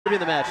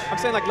Kirby in the match. I'm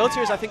saying like low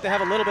tiers, I think they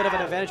have a little bit of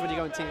an advantage when you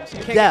go in teams. You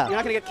can't Yeah. you're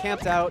not going to get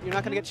camped out. You're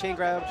not going to get chain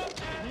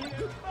grabbed.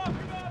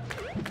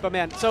 But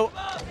man, so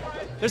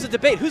there's a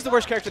debate. Who's the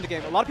worst character in the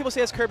game? A lot of people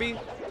say it's Kirby.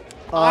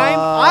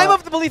 I'm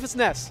of the belief it's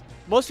Ness.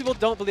 Most people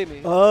don't believe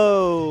me.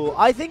 Oh,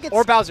 I think it's...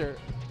 Or Bowser.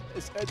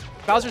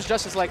 Bowser's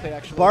just as likely,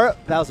 actually.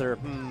 Bowser.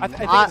 I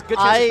think it's a good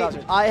chance it's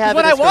Bowser. I have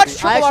when it as I watch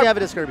Kirby. I actually have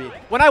it as Kirby.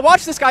 When I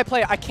watch this guy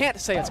play, I can't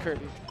say it's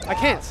Kirby. I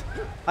can't.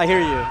 I hear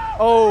you.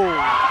 Oh.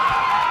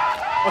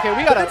 Okay,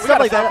 we got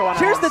like that.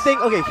 Here's the thing.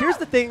 Okay, here's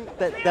the thing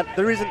that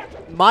the reason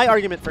my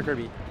argument for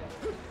Kirby.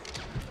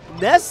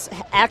 Ness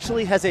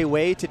actually has a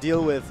way to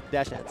deal with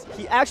dash nets.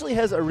 He actually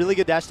has a really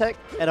good dash tech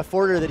and a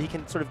forwarder that he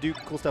can sort of do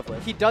cool stuff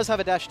with. He does have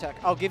a dash tech.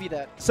 I'll give you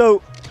that.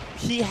 So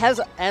he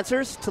has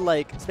answers to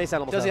like space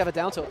animal Does stuff. he have a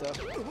down tilt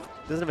though?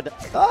 Doesn't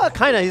have a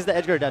kind of. He's the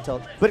edge guard down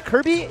tilt. But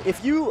Kirby,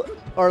 if you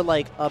are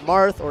like a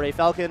Marth or a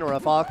Falcon or a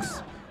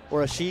Fox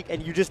or a Sheik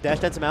and you just dash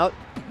dance him out,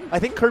 I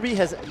think Kirby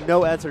has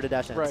no answer to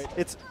dash dance. Right.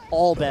 It's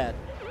all bad.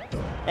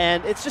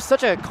 And it's just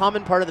such a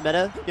common part of the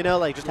meta, you know,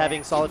 like just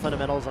having solid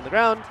fundamentals on the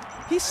ground.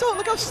 He's so,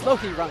 look how slow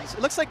he runs.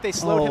 It looks like they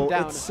slowed him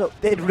down.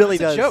 It really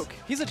does. It's a joke.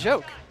 He's a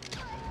joke.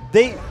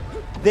 They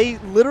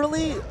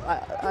literally,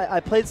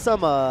 I played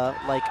some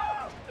like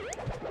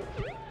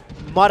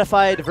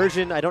modified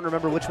version, I don't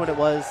remember which one it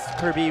was,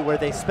 Kirby, where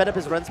they sped up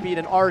his run speed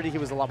and already he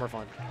was a lot more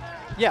fun.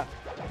 Yeah.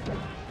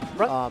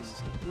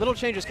 Little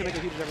changes can make a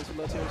huge difference with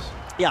low tiers.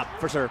 Yeah,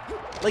 for sure.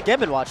 Like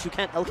Game & Watch, you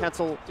can't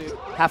L-cancel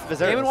half of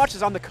his errors. Game & Watch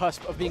is on the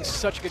cusp of being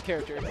such a good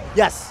character.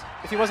 Yes.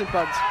 If he wasn't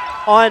bugged.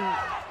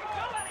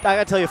 I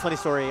gotta tell you a funny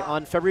story.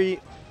 On February,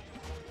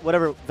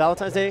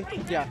 Valentine's Day?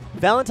 Yeah.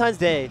 Valentine's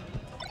Day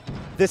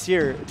this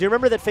year, do you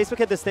remember that Facebook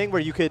had this thing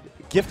where you could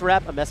gift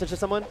wrap a message to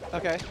someone?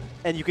 Okay.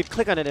 And you could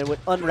click on it and it would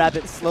unwrap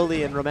it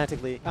slowly and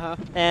romantically.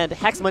 And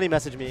Hax Money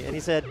messaged me and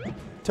he said,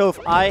 Toph,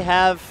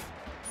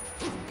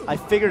 I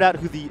figured out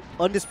who the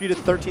undisputed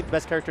 13th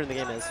best character in the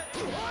game is.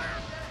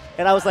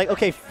 And I was like,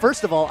 okay,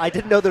 first of all, I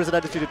didn't know there was an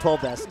undisputed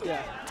 12 best.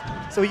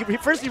 Yeah. So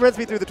first he runs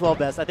me through the 12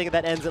 best. I think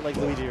that ends at like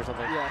Luigi or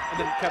something. Yeah. And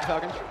then Captain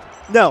Falcon?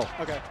 No.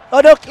 Okay. Oh,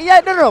 no.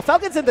 Yeah, no.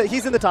 Falcon's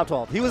he's in the top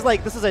 12. He was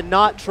like, this is a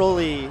not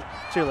trolly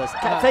tier list.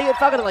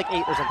 Falcon at like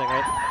 8 or something,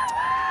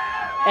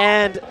 right?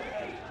 And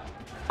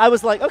I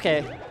was like,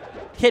 okay,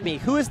 hit me.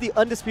 Who is the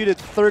undisputed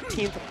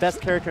 13th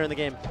best character in the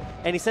game?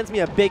 And he sends me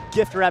a big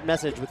gift wrap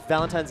message with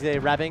Valentine's Day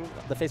wrapping,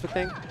 the Facebook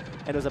thing.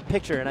 And it was a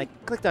picture, and I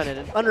clicked on it.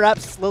 And it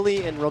unwrapped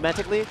slowly and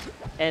romantically.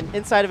 And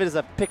inside of it is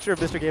a picture of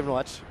Mr. Game &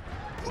 Watch.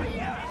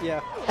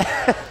 Yeah.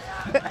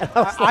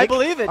 I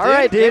believe it, dude. All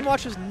right, dude. Game &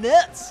 Watch is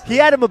nuts. He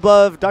had him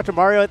above Dr.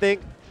 Mario, I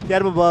think. He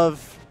had him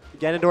above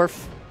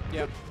Ganondorf.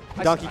 Yeah.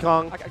 Donkey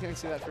Kong. I can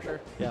see that for sure.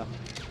 Yeah.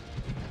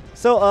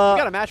 So, we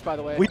got a match, by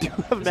the way. We do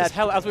have a match. Is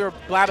hell, as we were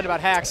blabbing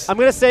about hacks. I'm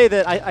going to say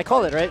that I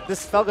called it, right?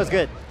 This Falco's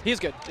good. He's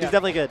good. He's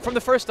definitely good. From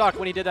the first stock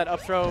when he did that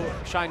up throw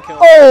shine kill.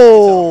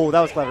 Oh,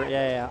 that was clever.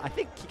 Yeah. I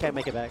think he can't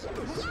make it back.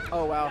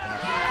 Oh, wow.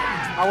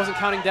 I wasn't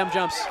counting dem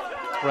jumps.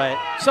 Right.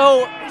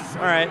 So,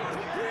 all right.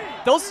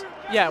 Those,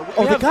 yeah.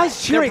 Oh, the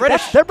guy's cheering.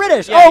 They're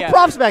British. Yeah,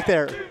 props back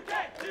there.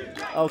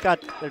 Oh, God.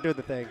 They're doing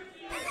the thing.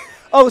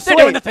 Oh, they're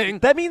doing the thing.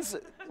 That means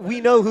we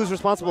know who's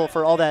responsible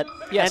for all that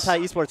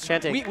anti-esports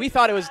chanting. We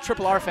thought it was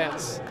R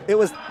fans. It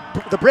was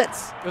the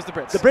Brits. It was the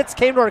Brits. The Brits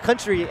came to our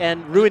country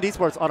and ruined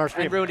esports on our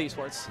stream. And ruined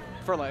esports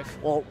for life.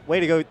 Well,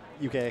 way to go,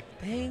 UK.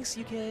 Thanks,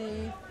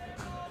 UK.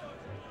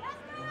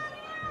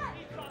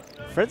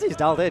 Frenzy's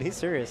dialed in. He's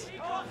serious.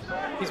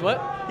 He's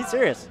what? He's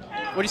serious.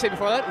 What did you say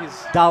before that?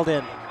 He's dialed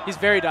in. He's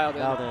very dialed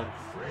in. Dialed in.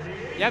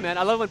 Yeah, man.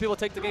 I love when people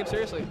take the game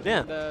seriously.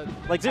 Yeah. And,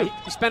 like, dude.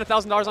 You spent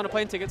 $1,000 on a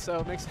plane ticket, so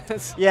it makes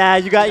sense. Yeah,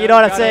 you know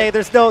what I'm saying?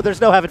 There's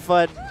no having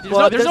fun. There's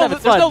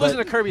no losing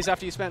to Kirby's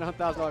after you spend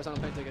 $1,000 on a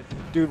plane ticket.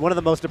 Dude, one of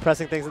the most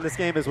depressing things in this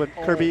game is when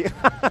Kirby.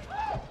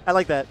 I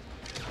like that.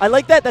 I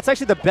like that. That's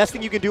actually the best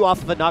thing you can do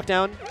off of a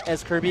knockdown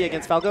as Kirby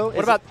against Falco.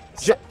 What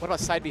about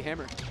side B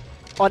hammer?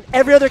 On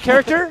every other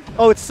character?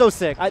 Oh, it's so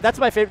sick. That's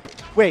my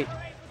favorite. Wait,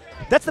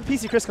 that's the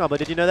PC Chris combo.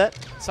 Did you know that?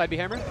 Side B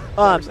hammer?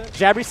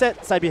 Jab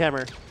reset, side B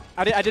hammer.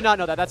 I did not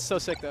know that. That's so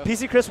sick, though.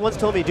 PC Chris once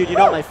told me, dude, you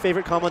know what my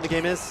favorite combo in the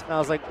game is? And I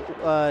was like,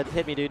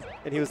 hit me, dude.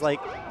 And he was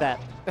like, that.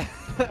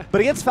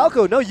 But against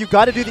Falco, no, you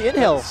got to do the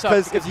inhale.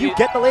 Because if you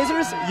get the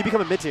lasers, you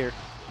become a mid-tier.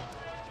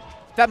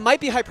 That might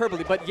be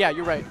hyperbole, but yeah,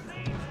 you're right.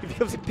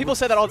 People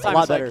say that all the time. A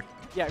lot better. Like,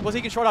 yeah, well,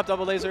 he can short up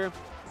double laser.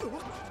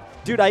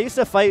 Dude, I used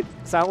to fight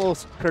Silent Little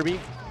Kirby.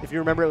 If you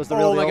remember, it was the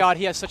real deal. Oh my God,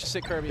 he has such a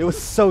sick Kirby. It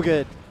was so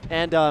good.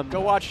 And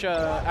go watch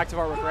Active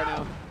Artwork right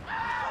now.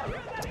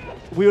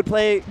 We would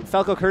play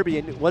Falco Kirby,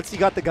 and once he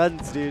got the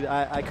guns, dude,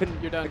 I couldn't.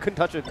 You're done. I couldn't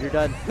touch him. You're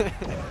done.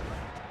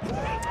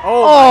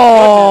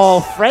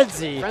 Oh,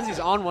 Frenzy! Frenzy's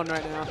on one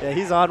right now. Yeah,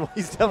 he's on.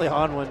 He's definitely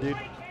on one, dude.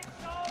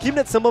 Keeping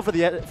it simple for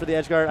the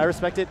edge guard, I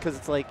respect it because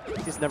it's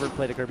like he's never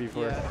played a Kirby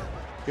before. Yeah.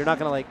 You're not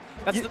gonna like.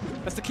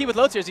 That's the key with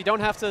low tiers. You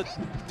don't have to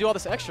do all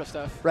this extra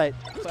stuff. Right.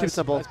 So Keep it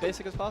simple. As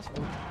basic as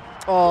possible.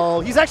 Oh,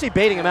 he's actually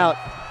baiting him out.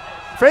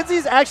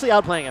 Frenzy's actually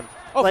outplaying him.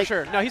 Oh, for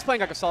sure. No, he's playing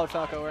like a solid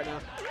Falco right now.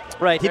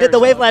 Right. He did the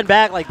waveland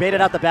back, like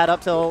baited out the bat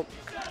up till.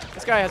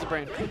 This guy has a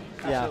brain.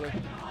 Yeah.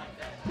 Absolutely.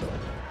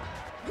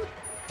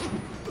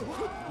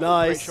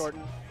 Nice. Great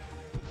shorten.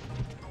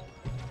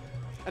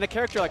 And a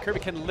character like Kirby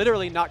can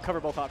literally not cover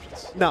both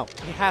options. No.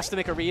 He has to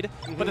make a read.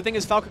 But the thing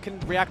is, Falco can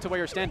react to where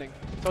you're standing.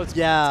 So it's,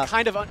 Yeah. it's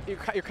kind of you're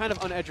kind of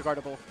unedge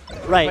guardable.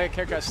 Right. Play a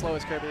character as slow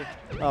as Kirby.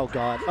 Oh,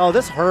 God. Oh,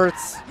 this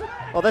hurts.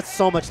 Oh, that's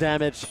so much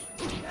damage.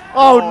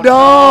 Oh,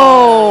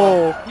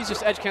 no! He's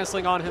just edge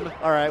canceling on him.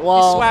 All right,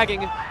 well. He's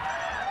swagging.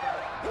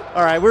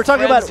 All right, we're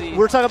talking Frenzy.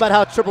 about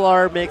how Triple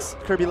R makes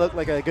Kirby look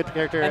like a good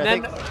character. And I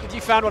then think,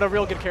 you found what a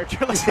real good character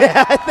looks like.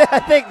 yeah, I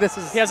think this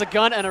is. He has a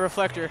gun and a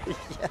reflector.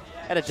 Yeah,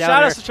 and a Shout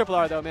downer. outs to Triple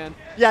R though, man.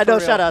 Yeah, For no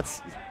real. shout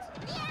outs.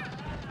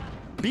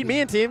 Beat me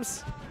in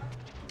teams.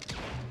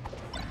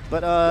 But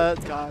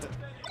God.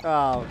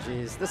 oh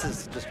jeez, this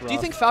is just rough. Do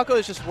you think Falco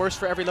is just worse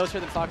for every low tier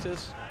than Fox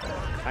is?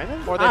 Kind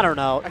of? Or I don't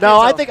know. I can't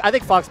No, I tell.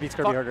 think Fox beats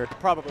Kirby harder.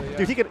 Probably. Yeah.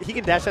 Dude, he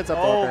can dash heads up.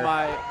 Oh over.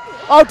 my!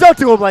 Oh, don't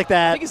do him like I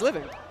that. think he's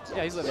living.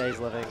 Yeah, he's living. Yeah, he's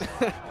living.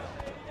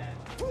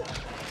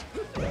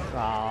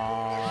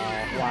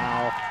 Oh,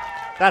 wow.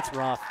 That's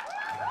rough.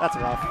 That's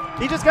rough.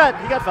 He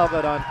got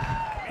Falco'd on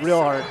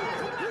real hard.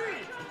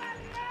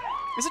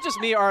 Is it just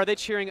me, or are they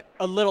cheering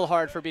a little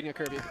hard for beating a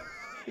Kirby?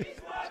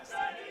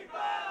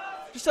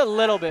 Just a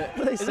little bit.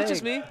 What are they Is saying? it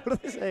just me? What are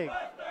they saying?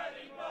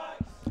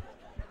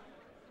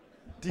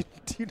 Do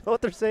you know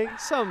what they're saying?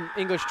 Some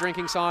English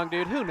drinking song,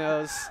 dude. Who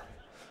knows?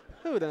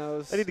 Who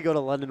knows? I need to go to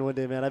London one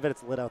day, man. I bet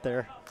it's lit out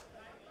there.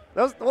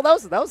 That was fun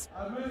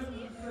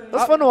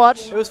to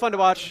watch. It was fun to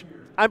watch.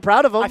 I'm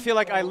proud of him. I feel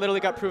like I literally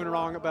got proven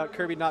wrong about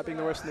Kirby not being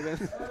the worst in the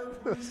game.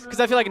 Because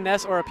I feel like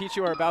Ness or a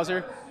Pichu or a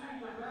Bowser.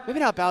 Maybe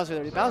not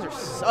Bowser, though. Bowser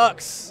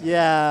sucks.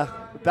 Yeah.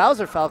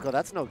 Bowser Falco,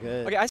 that's no good. Okay, I